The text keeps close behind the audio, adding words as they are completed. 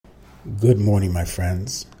Good morning, my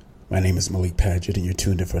friends. My name is Malik Padgett, and you're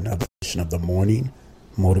tuned in for another edition of the Morning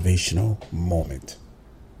Motivational Moment.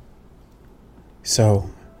 So,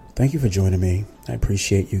 thank you for joining me. I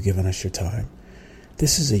appreciate you giving us your time.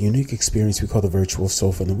 This is a unique experience we call the virtual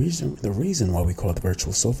sofa. And the reason why we call it the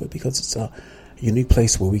virtual sofa is because it's a unique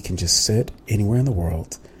place where we can just sit anywhere in the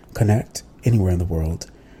world, connect anywhere in the world,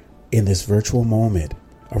 in this virtual moment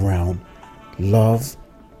around love,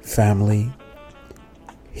 family,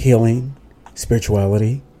 healing,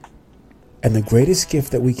 spirituality, and the greatest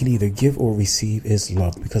gift that we can either give or receive is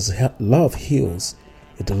love, because love heals,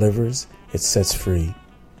 it delivers, it sets free.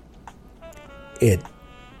 It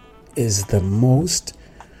is the most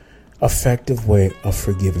effective way of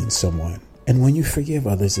forgiving someone. And when you forgive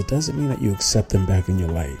others, it doesn't mean that you accept them back in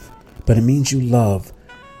your life, but it means you love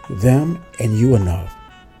them and you enough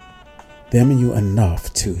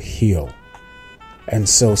to heal. And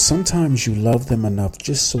so sometimes you love them enough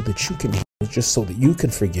just so that you can heal, just so that you can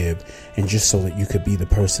forgive, and just so that you could be the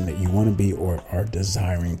person that you want to be or are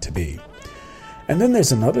desiring to be. And then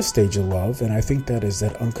there's another stage of love, and I think that is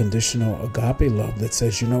that unconditional agape love that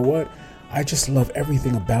says, you know what? I just love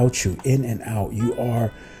everything about you, in and out. You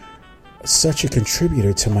are such a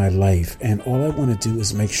contributor to my life, and all I want to do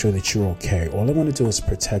is make sure that you're okay. All I want to do is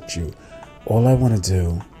protect you. All I want to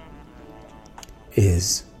do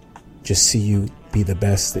is just see you be the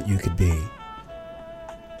best that you could be.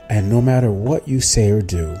 And no matter what you say or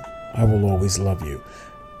do, I will always love you.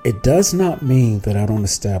 It does not mean that I don't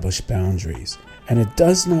establish boundaries. And it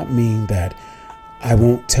does not mean that I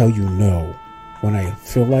won't tell you no when I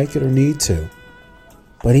feel like it or need to.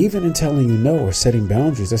 But even in telling you no or setting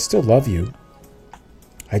boundaries, I still love you.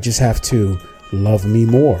 I just have to love me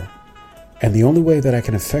more. And the only way that I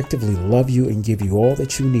can effectively love you and give you all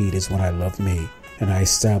that you need is when I love me. And I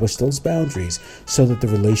establish those boundaries so that the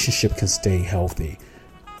relationship can stay healthy.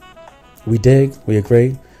 We dig? We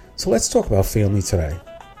agree? So let's talk about family today.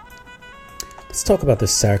 Let's talk about the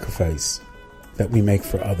sacrifice that we make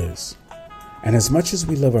for others. And as much as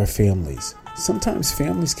we love our families, sometimes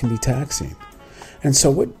families can be taxing. And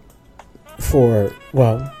so let me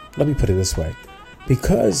put it this way.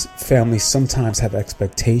 Because families sometimes have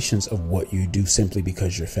expectations of what you do simply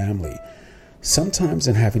because you're family, sometimes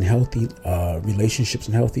in having healthy relationships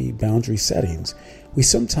and healthy boundary settings, we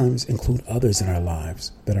sometimes include others in our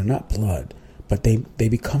lives that are not blood, but they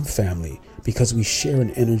become family because we share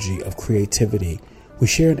an energy of creativity. We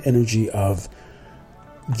share an energy of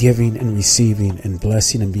giving and receiving and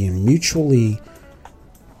blessing and being mutually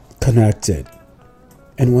connected.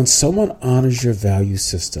 And when someone honors your value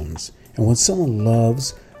systems, and when someone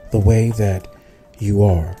loves the way that you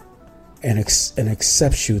are, and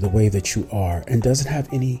accepts you the way that you are, and doesn't have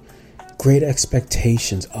any great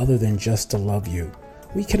expectations other than just to love you,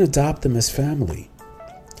 we can adopt them as family.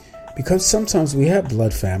 Because sometimes we have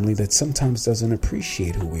blood family that sometimes doesn't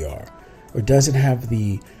appreciate who we are, or doesn't have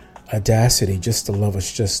the audacity just to love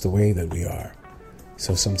us just the way that we are.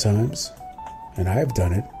 So sometimes, and I have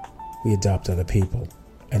done it, we adopt other people,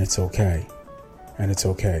 and it's okay.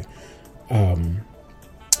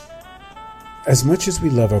 As much as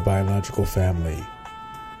we love our biological family,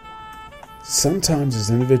 sometimes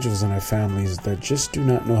as individuals in our families that just do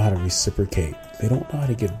not know how to reciprocate, they don't know how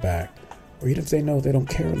to give back, or even if they know, they don't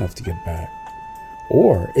care enough to give back.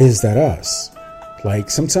 Or is that us?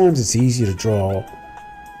 Like sometimes it's easy to draw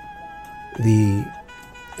the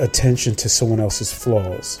attention to someone else's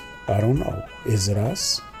flaws. I don't know. Is it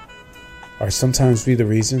us? Are sometimes we the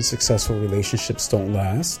reason successful relationships don't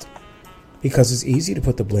last? Because it's easy to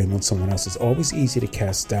put the blame on someone else. It's always easy to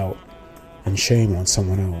cast doubt and shame on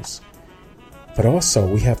someone else. But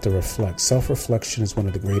also we have to reflect. Self-reflection is one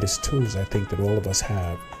of the greatest tools I think that all of us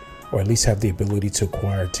have, or at least have the ability to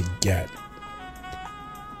acquire to get,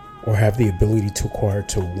 or have the ability to acquire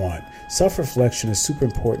to want. Self-reflection is super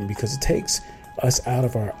important because it takes us out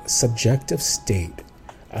of our subjective state,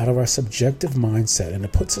 out of our subjective mindset, and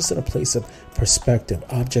it puts us in a place of perspective,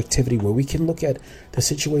 objectivity, where we can look at the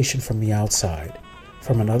situation from the outside,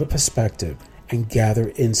 from another perspective, and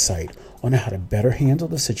gather insight on how to better handle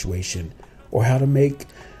the situation, or how to make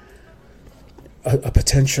a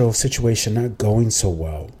potential situation not going so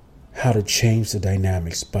well, how to change the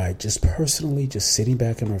dynamics by just personally just sitting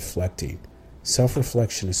back and reflecting.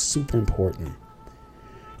 Self-reflection is super important.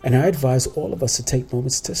 And I advise all of us to take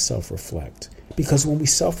moments to self-reflect. Because when we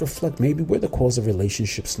self-reflect, maybe we're the cause of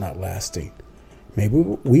relationships not lasting. Maybe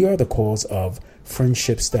we are the cause of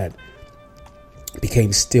friendships that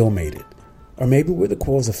became stalemated. Or maybe we're the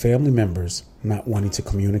cause of family members not wanting to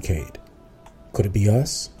communicate. Could it be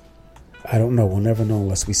us? I don't know. We'll never know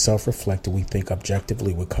unless we self-reflect and we think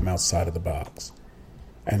objectively, we come outside of the box.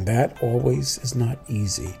 And that always is not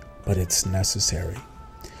easy, but it's necessary.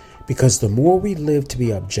 Because the more we live to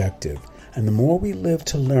be objective, and the more we live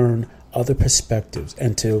to learn other perspectives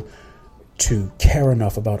and to care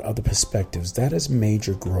enough about other perspectives, that is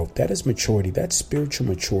major growth. That is maturity. That's spiritual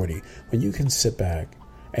maturity. When you can sit back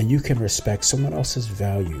and you can respect someone else's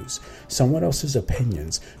values, someone else's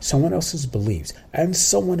opinions, someone else's beliefs, and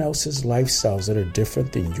someone else's lifestyles that are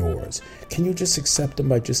different than yours. Can you just accept them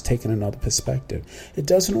by just taking another perspective? It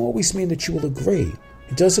doesn't always mean that you will agree.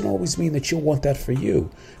 It doesn't always mean that you'll want that for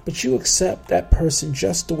you, but you accept that person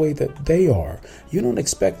just the way that they are. You don't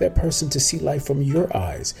expect that person to see life from your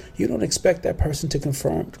eyes. You don't expect that person to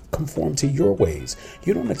conform to your ways.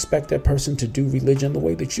 You don't expect that person to do religion the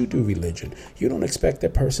way that you do religion. You don't expect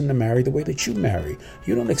that person to marry the way that you marry.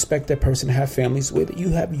 You don't expect that person to have families the way that you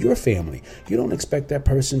have your family. You don't expect that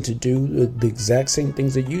person to do the exact same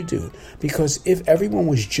things that you do. Because if everyone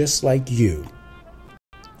was just like you,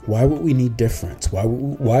 why would we need difference? Why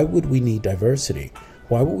would we need diversity?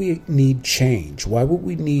 Why would we need change? Why would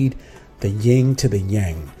we need the yin to the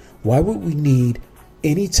yang? Why would we need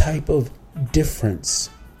any type of difference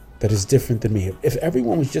that is different than me? If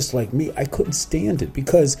everyone was just like me, I couldn't stand it,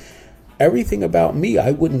 because everything about me I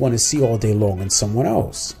wouldn't want to see all day long in someone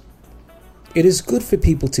else. It is good for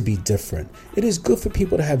people to be different. It is good for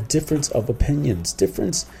people to have difference of opinions,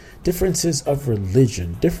 differences of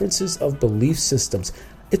religion, differences of belief systems.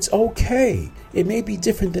 It's okay. It may be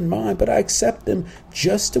different than mine, but I accept them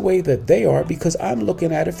just the way that they are, because I'm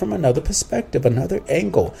looking at it from another perspective, another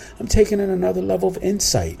angle. I'm taking in another level of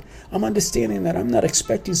insight. I'm understanding that I'm not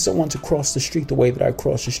expecting someone to cross the street the way that I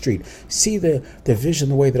cross the street, see the vision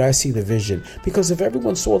the way that I see the vision. Because if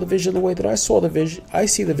everyone saw the vision the way that I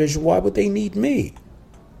see the vision, why would they need me?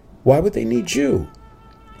 Why would they need you?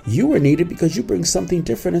 You are needed because you bring something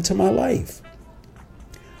different into my life.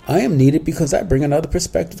 I am needed because I bring another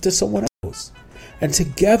perspective to someone else. And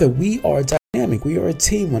together we are dynamic. We are a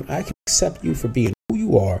team. When I can accept you for being who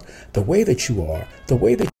you are, the way that you are, the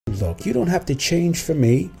way that you look, you don't have to change for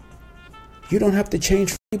me. You don't have to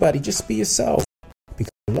change for anybody. Just be yourself,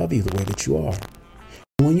 because I love you the way that you are.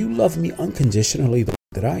 And when you love me unconditionally the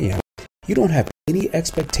way that I am, you don't have any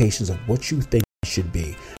expectations of what you think I should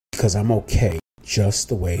be, because I'm okay just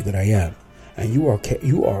the way that I am. And you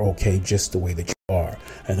are okay just the way that you are.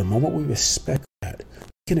 And the moment we respect that,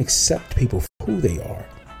 we can accept people for who they are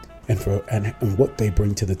and what they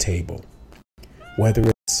bring to the table.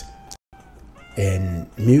 Whether it's in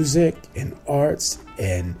music, in arts,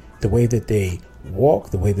 and the way that they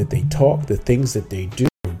walk, the way that they talk, the things that they do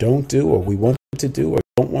or don't do, or we want them to do or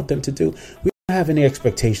don't want them to do, we don't have any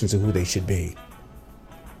expectations of who they should be.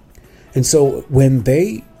 And so when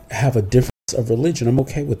they have a difference of religion, I'm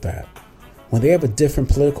okay with that. When they have a different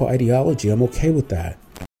political ideology, I'm okay with that.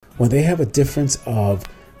 When they have a difference of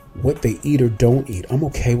what they eat or don't eat, I'm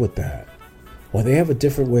okay with that. When they have a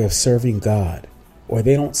different way of serving God, or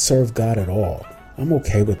they don't serve God at all, I'm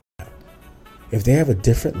okay with that. If they have a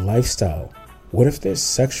different lifestyle, what if they're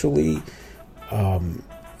sexually,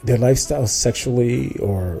 their lifestyle is sexually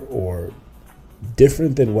or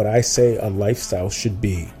different than what I say a lifestyle should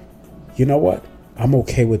be? You know what? I'm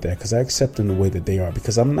okay with that, because I accept them the way that they are,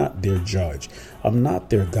 because I'm not their judge. I'm not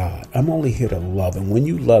their God. I'm only here to love. And when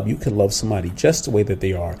you love, you can love somebody just the way that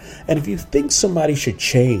they are. And if you think somebody should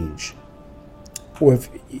change, or if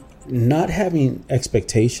not having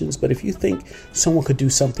expectations, but if you think someone could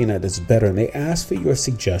do something that is better and they ask for your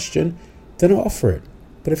suggestion, then offer it.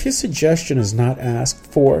 But if your suggestion is not asked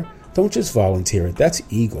for, don't just volunteer it. That's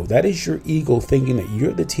ego. That is your ego thinking that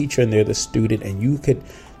you're the teacher and they're the student and you could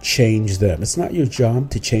change them. It's not your job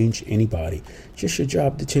to change anybody. It's just your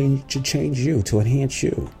job to change you, to enhance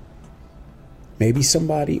you. Maybe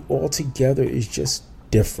somebody altogether is just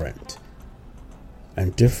different.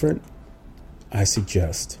 And different, I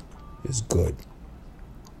suggest, is good.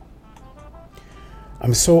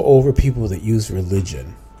 I'm so over people that use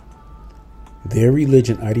religion, their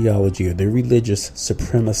religion ideology, or their religious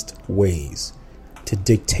supremacist ways to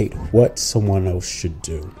dictate what someone else should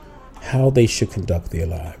do, how they should conduct their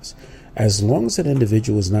lives. As long as an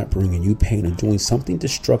individual is not bringing you pain or doing something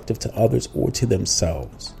destructive to others or to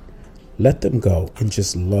themselves, let them go and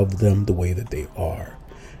just love them the way that they are.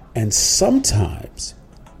 And sometimes,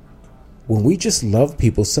 when we just love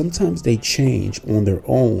people, sometimes they change on their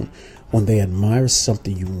own when they admire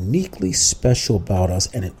something uniquely special about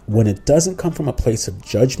us. And when it doesn't come from a place of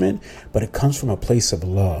judgment, but it comes from a place of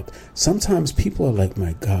love. Sometimes people are like,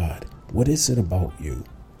 my God, what is it about you?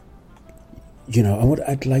 You know,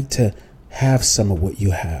 I'd like to have some of what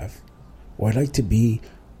you have, or I'd like to be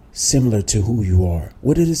similar to who you are.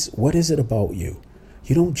 What is it about you?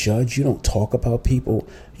 You don't judge. You don't talk about people.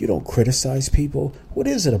 You don't criticize people. What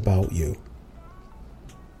is it about you?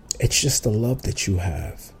 It's just the love that you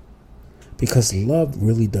have. Because love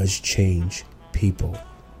really does change people.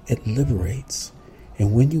 It liberates.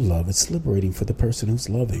 And when you love, it's liberating for the person who's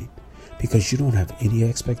loving. Because you don't have any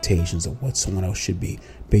expectations of what someone else should be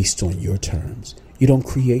based on your terms. You don't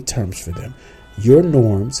create terms for them. Your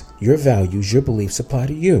norms, your values, your beliefs apply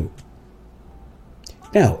to you.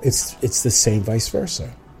 Now, it's the same vice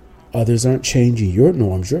versa. Others aren't changing your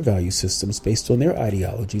norms, your value systems based on their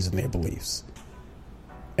ideologies and their beliefs.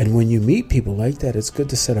 And when you meet people like that, it's good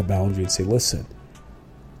to set a boundary and say, listen,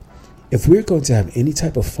 if we're going to have any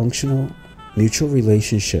type of functional mutual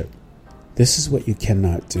relationship, this is what you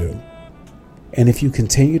cannot do. And if you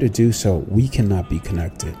continue to do so, we cannot be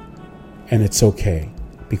connected. And it's okay,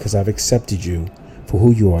 because I've accepted you for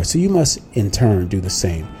who you are. So you must, in turn, do the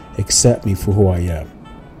same. Accept me for who I am.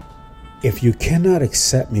 If you cannot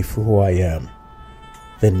accept me for who I am,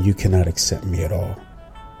 then you cannot accept me at all.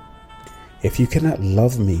 If you cannot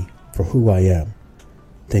love me for who I am,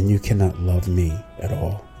 then you cannot love me at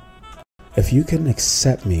all. If you can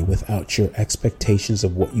accept me without your expectations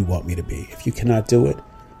of what you want me to be, if you cannot do it,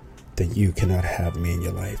 then you cannot have me in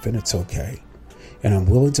your life, and it's okay. And I'm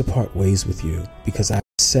willing to part ways with you because I've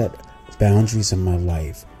set boundaries in my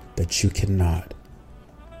life that you cannot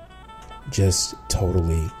just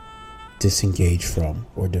totally disengage from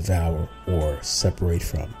or devour or separate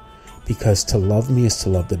from. Because to love me is to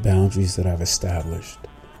love the boundaries that I've established.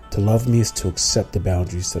 To love me is to accept the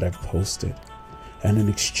boundaries that I've posted. And in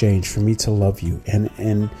exchange for me to love you and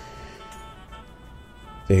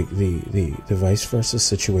the vice versa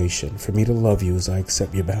situation, for me to love you is I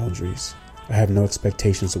accept your boundaries. I have no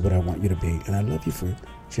expectations of what I want you to be. And I love you for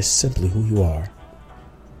just simply who you are.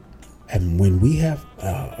 And when we have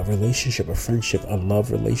a relationship, a friendship, a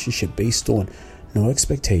love relationship based on no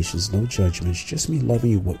expectations, no judgments, just me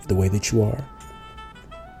loving you the way that you are,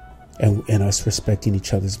 and us respecting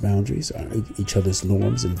each other's boundaries, each other's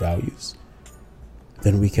norms and values,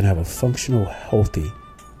 then we can have a functional, healthy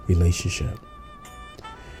relationship.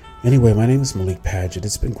 Anyway, my name is Malik Padgett.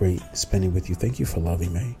 It's been great spending with you. Thank you for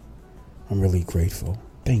loving me. I'm really grateful.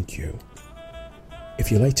 Thank you.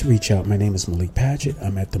 If you'd like to reach out, my name is Malik Padgett.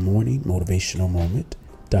 I'm at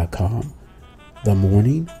themorningmotivationalmoment.com. The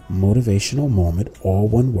Morning Motivational Moment, all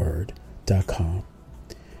one word, .com.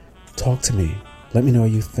 Talk to me. Let me know what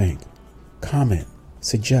you think. Comment.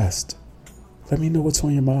 Suggest. Let me know what's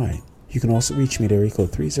on your mind. You can also reach me at area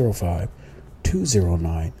code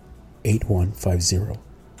 305-209-8150.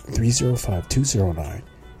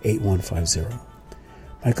 305-209-8150.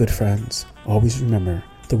 My good friends, always remember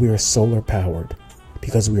that we are solar powered.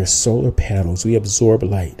 Because we are solar panels, we absorb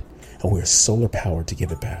light, and we are solar powered to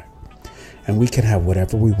give it back. And we can have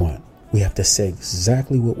whatever we want. We have to say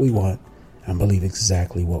exactly what we want and believe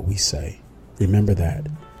exactly what we say. Remember that.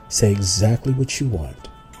 Say exactly what you want.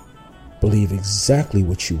 Believe exactly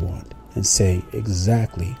what you want. And say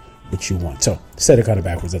exactly what you want. So, said it kind of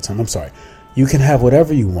backwards that time. I'm sorry. You can have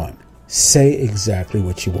whatever you want. Say exactly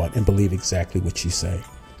what you want and believe exactly what you say.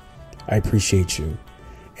 I appreciate you.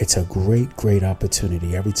 It's a great, great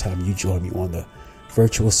opportunity every time you join me on the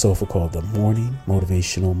virtual sofa called the Morning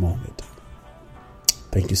Motivational Moment.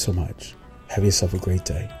 Thank you so much. Have yourself a great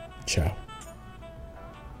day. Ciao.